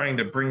 is trying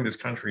to bring this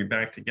country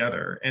back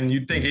together. And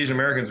you'd think Asian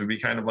Americans would be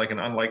kind of like an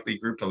unlikely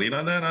group to lead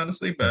on that,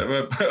 honestly. But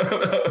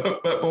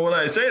what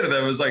I say to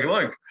them is like,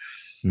 look,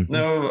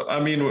 no,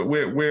 I mean,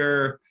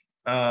 we're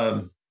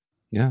kind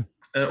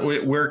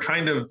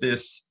of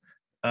this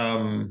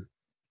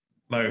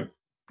like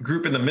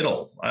group in the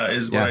middle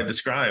is what I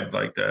described,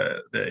 like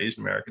the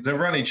Asian Americans. And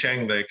Ronnie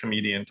Cheng, the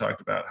comedian,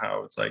 talked about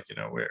how it's like,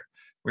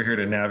 we're here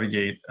to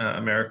navigate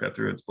America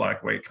through its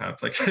black-white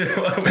conflict. Which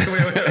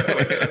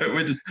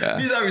is,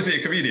 he's obviously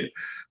a comedian.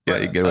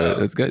 But, you get it.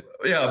 That's good.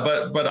 Yeah,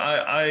 but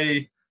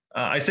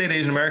I say to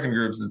Asian American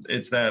groups,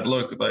 it's that,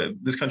 look,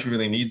 this country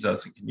really needs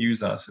us and can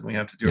use us, and we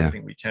have to do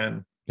everything we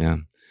can. Yeah.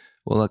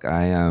 Well, look,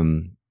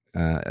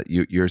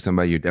 you're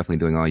somebody, you're definitely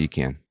doing all you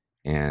can,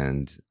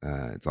 and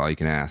it's all you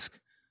can ask.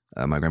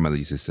 My grandmother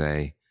used to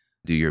say,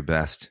 do your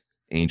best,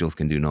 angels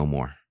can do no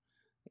more.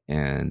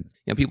 And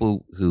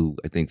people who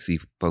I think see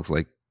folks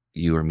like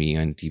you or me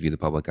on TV, the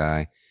public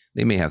eye,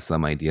 they may have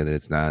some idea that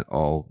it's not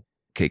all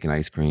cake and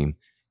ice cream.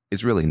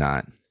 It's really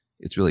not.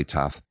 It's really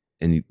tough.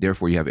 And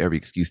therefore you have every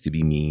excuse to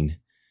be mean,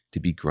 to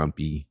be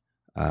grumpy,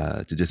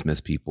 to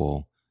dismiss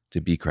people, to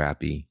be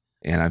crappy.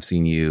 And I've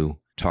seen you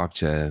talk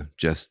to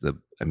just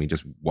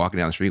walking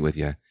down the street with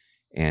you,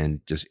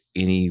 and just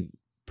any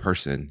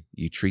person,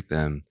 you treat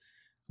them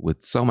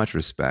with so much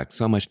respect,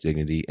 so much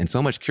dignity, and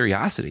so much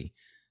curiosity.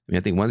 I mean,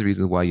 I think one of the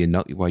reasons why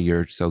why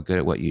you're so good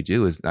at what you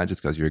do is not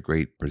just because you're a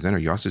great presenter,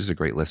 you're also just a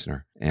great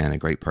listener and a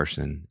great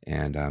person.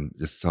 And I'm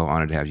just so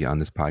honored to have you on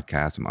this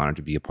podcast. I'm honored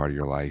to be a part of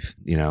your life.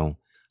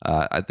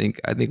 I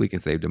think we can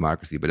save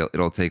democracy, but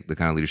it'll take the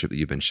kind of leadership that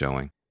you've been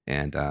showing.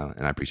 And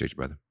I appreciate you,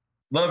 brother.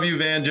 Love you,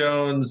 Van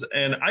Jones.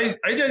 And I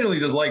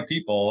genuinely just like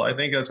people. I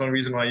think that's one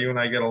reason why you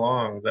and I get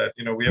along, that,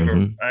 we have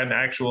an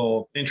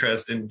actual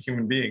interest in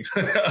human beings.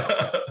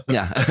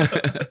 Yeah.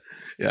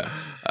 Yeah.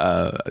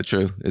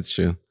 True. It's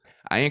true.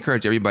 I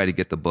encourage everybody to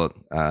get the book.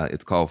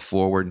 It's called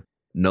Forward: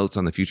 Notes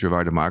on the Future of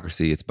Our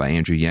Democracy. It's by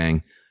Andrew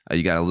Yang.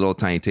 You got a little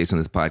tiny taste on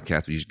this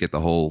podcast, but you should get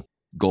the whole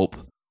gulp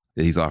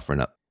that he's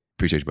offering up.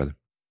 Appreciate you, brother.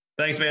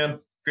 Thanks, man.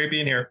 Great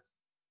being here.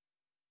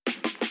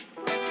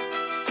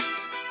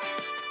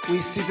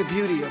 We see the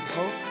beauty of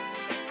hope.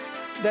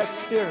 That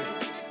spirit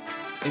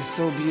is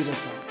so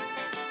beautiful.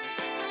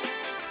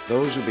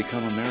 Those who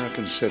become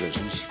American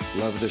citizens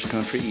love this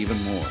country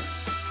even more.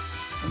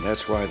 And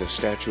that's why the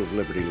Statue of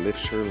Liberty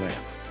lifts her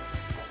lamp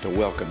to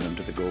welcome them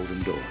to the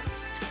Golden Door.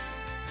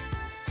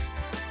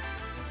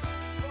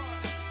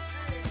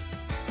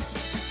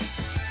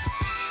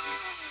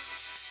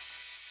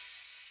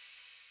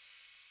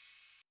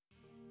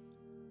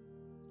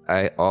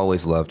 I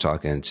always love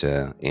talking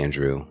to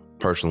Andrew.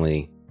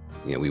 Personally,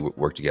 we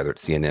worked together at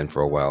CNN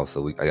for a while,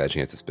 so I got a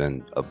chance to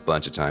spend a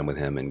bunch of time with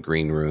him in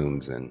green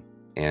rooms.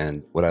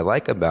 And what I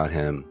like about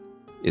him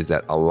is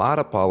that a lot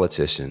of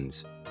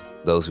politicians,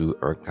 those who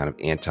are kind of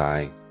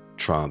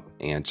anti-Trump,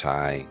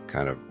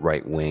 anti-kind of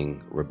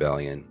right-wing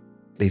rebellion,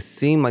 they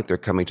seem like they're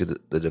coming to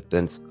the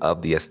defense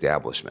of the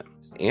establishment.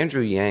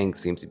 Andrew Yang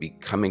seems to be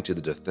coming to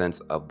the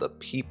defense of the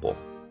people,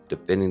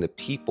 defending the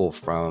people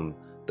from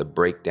the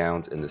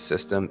breakdowns in the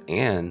system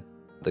and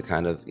the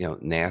kind of,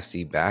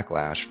 nasty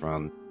backlash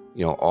from,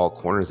 all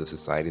corners of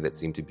society that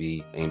seem to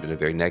be aimed in a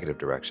very negative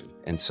direction.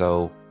 And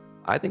so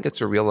I think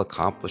it's a real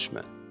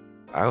accomplishment.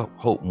 I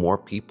hope more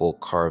people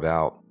carve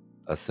out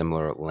a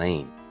similar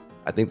lane.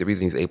 I think the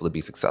reason he's able to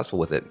be successful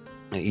with it,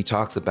 he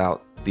talks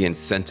about the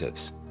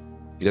incentives.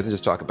 He doesn't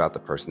just talk about the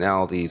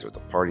personalities or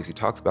the parties. He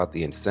talks about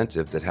the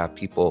incentives that have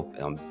people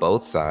on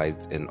both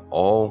sides in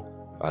all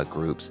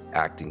groups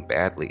acting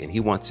badly. And he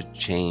wants to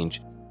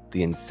change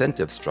the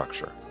incentive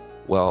structure.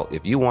 Well,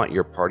 if you want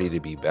your party to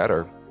be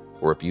better,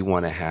 or if you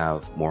want to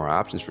have more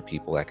options for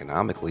people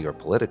economically or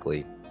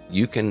politically,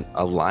 you can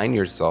align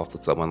yourself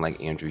with someone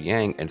like Andrew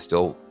Yang and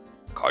still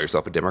call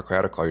yourself a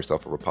Democrat or call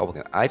yourself a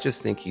Republican. I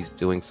just think he's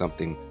doing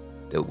something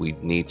that we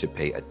need to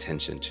pay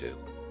attention to.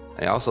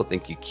 And I also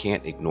think you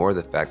can't ignore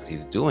the fact that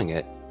he's doing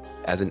it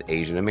as an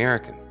Asian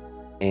American.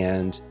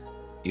 And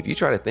if you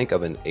try to think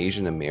of an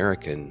Asian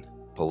American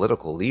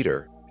political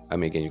leader,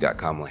 again, you got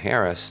Kamala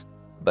Harris,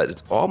 but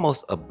it's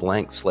almost a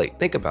blank slate.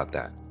 Think about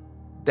that.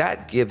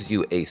 That gives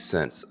you a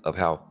sense of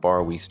how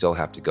far we still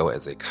have to go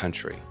as a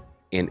country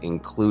in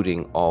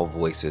including all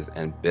voices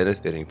and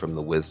benefiting from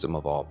the wisdom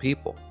of all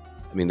people.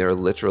 There are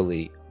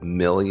literally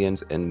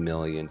millions and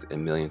millions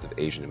and millions of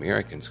Asian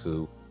Americans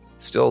who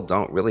still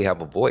don't really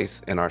have a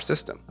voice in our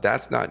system.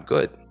 That's not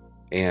good.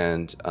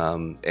 And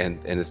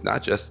it's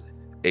not just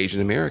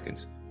Asian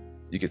Americans.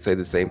 You could say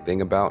the same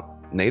thing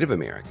about Native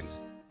Americans.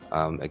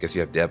 I guess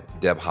you have Deb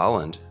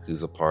Haaland,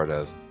 who's a part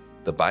of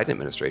the Biden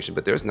administration,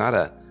 but there's not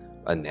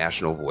a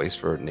national voice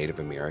for Native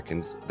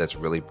Americans that's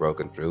really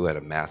broken through at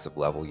a massive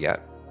level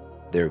yet.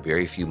 There are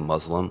very few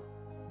Muslim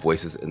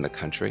voices in the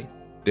country.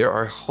 There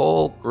are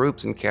whole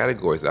groups and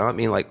categories. I don't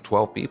mean like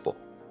 12 people.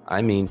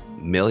 I mean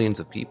millions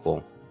of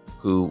people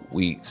who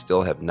we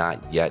still have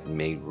not yet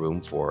made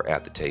room for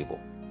at the table.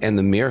 And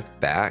the mere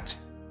fact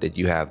that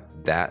you have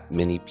that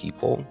many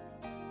people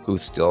who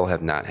still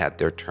have not had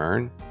their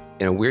turn,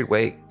 in a weird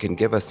way, can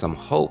give us some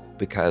hope,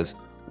 because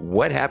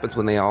what happens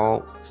when they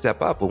all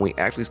step up, when we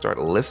actually start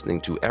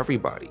listening to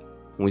everybody,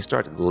 when we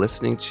start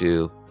listening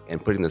to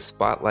and putting the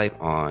spotlight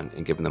on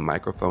and giving the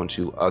microphone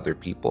to other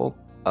people,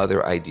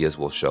 other ideas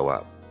will show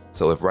up.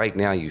 So if right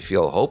now you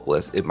feel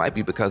hopeless, it might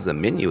be because the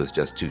menu is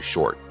just too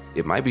short.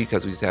 It might be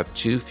because we just have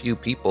too few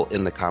people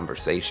in the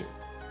conversation.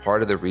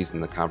 Part of the reason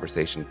the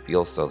conversation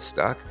feels so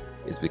stuck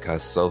is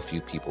because so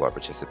few people are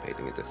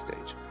participating at this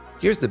stage.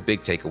 Here's the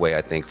big takeaway,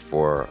 I think,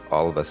 for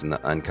all of us in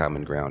the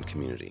Uncommon Ground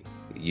community,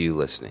 you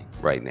listening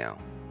right now.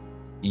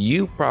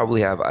 You probably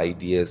have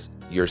ideas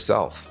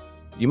yourself.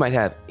 You might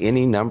have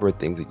any number of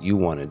things that you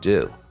want to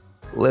do.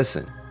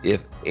 Listen,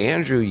 if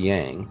Andrew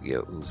Yang,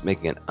 who's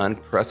making an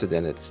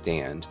unprecedented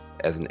stand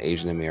as an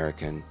Asian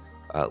American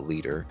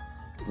leader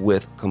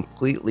with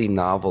completely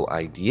novel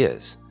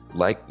ideas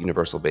like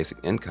universal basic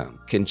income,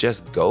 can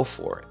just go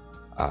for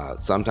it.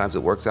 Sometimes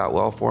it works out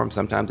well for him,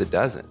 sometimes it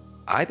doesn't.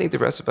 I think the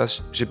rest of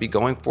us should be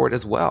going for it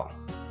as well.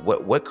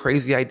 What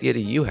crazy idea do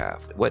you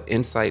have? What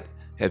insight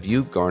have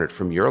you garnered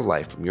from your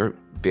life, from your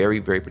very,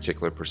 very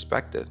particular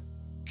perspective?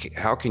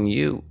 How can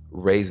you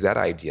raise that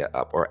idea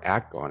up or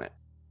act on it?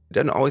 It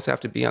doesn't always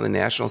have to be on the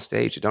national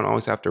stage. You don't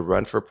always have to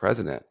run for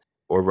president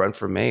or run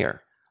for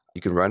mayor.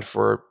 You can run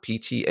for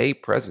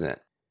PTA president.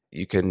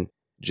 You can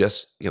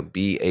just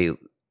be a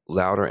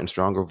louder and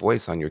stronger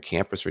voice on your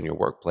campus or in your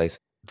workplace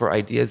for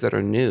ideas that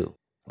are new,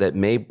 that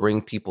may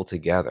bring people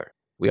together.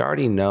 We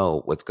already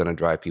know what's going to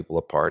drive people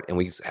apart, and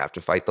we have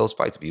to fight those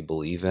fights. If you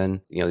believe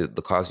in,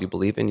 the cause you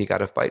believe in, you got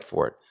to fight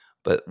for it.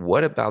 But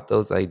what about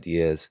those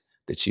ideas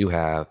that you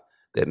have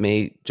that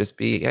may just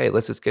be, hey,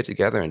 let's just get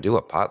together and do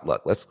a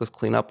potluck. Let's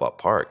clean up a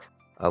park.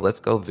 Let's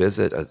go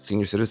visit a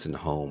senior citizen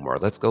home, or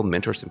let's go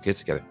mentor some kids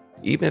together.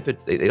 Even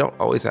if they don't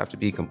always have to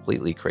be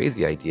completely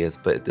crazy ideas,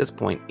 but at this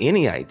point,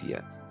 any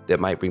idea that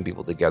might bring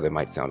people together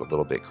might sound a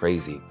little bit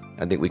crazy.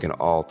 I think we can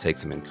all take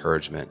some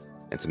encouragement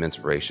and some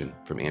inspiration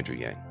from Andrew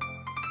Yang.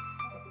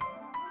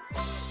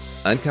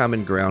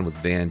 Uncommon Ground with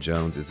Van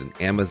Jones is an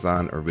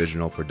Amazon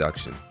original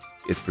production.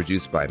 It's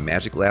produced by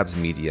Magic Labs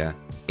Media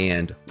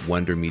and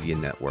Wonder Media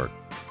Network.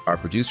 Our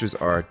producers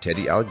are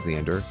Teddy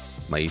Alexander,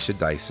 Maisha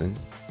Dyson,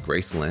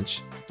 Grace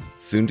Lynch,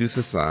 Sundus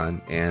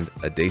Hassan, and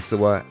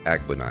Adesawa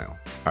Agbonile.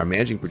 Our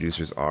managing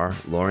producers are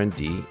Lauren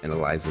D. and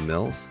Eliza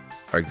Mills.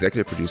 Our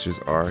executive producers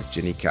are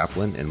Jenny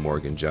Kaplan and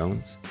Morgan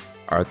Jones.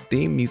 Our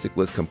theme music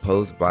was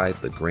composed by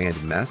The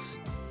Grand Mess.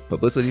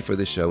 Publicity for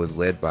the show is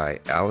led by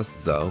Alice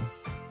Zoe,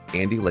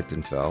 Andy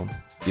Lichtenfeld,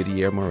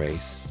 Didier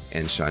Moraes,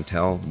 and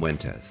Chantel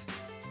Muentes.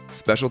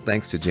 Special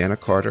thanks to Jana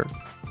Carter,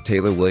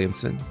 Taylor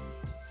Williamson,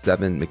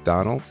 Seven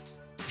McDonald,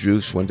 Drew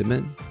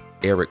Schwindeman,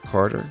 Eric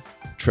Carter,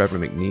 Trevor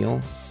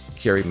McNeil,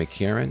 Carrie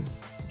McCarran,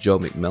 Joe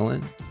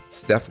McMillan,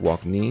 Steph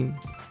Walkneen,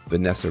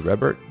 Vanessa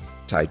Rebert,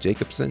 Ty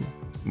Jacobson,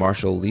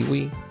 Marshall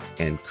Lewy,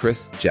 and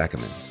Chris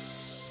Jackaman.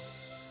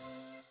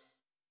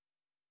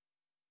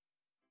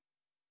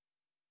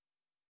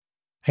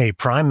 Hey,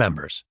 Prime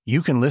members,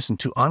 you can listen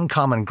to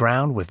Uncommon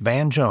Ground with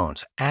Van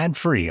Jones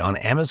ad-free on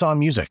Amazon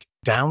Music.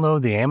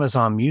 Download the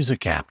Amazon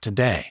Music app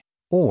today.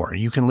 Or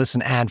you can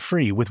listen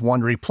ad-free with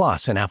Wondery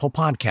Plus and Apple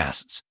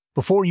Podcasts.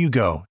 Before you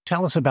go,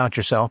 tell us about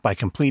yourself by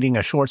completing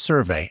a short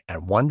survey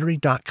at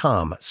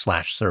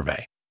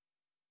Wondery.com/survey.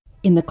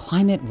 In the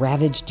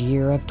climate-ravaged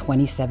year of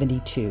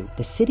 2072,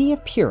 the city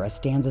of Pura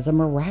stands as a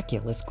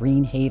miraculous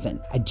green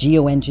haven, a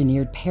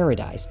geoengineered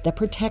paradise that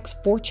protects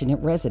fortunate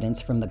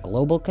residents from the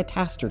global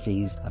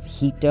catastrophes of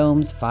heat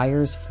domes,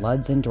 fires,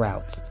 floods, and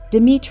droughts.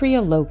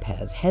 Demetria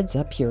Lopez heads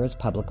up Pura's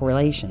public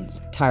relations,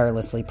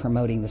 tirelessly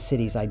promoting the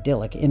city's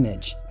idyllic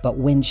image. But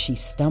when she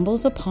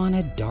stumbles upon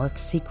a dark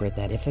secret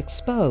that, if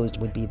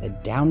exposed, would be the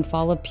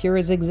downfall of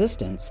Pura's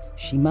existence,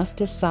 she must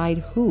decide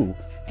who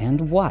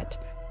and what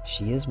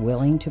she is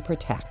willing to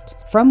protect.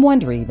 From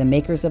Wondery, the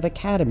makers of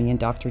Academy and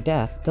Dr.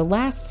 Death, The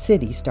Last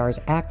City stars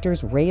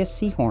actors Reyes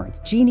Sehorn,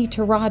 Jeannie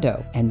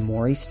Torrado, and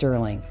Maury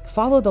Sterling.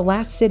 Follow The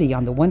Last City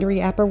on the Wondery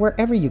app or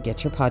wherever you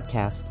get your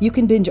podcasts. You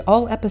can binge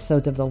all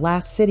episodes of The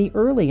Last City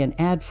early and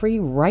ad-free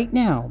right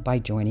now by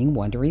joining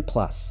Wondery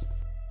Plus.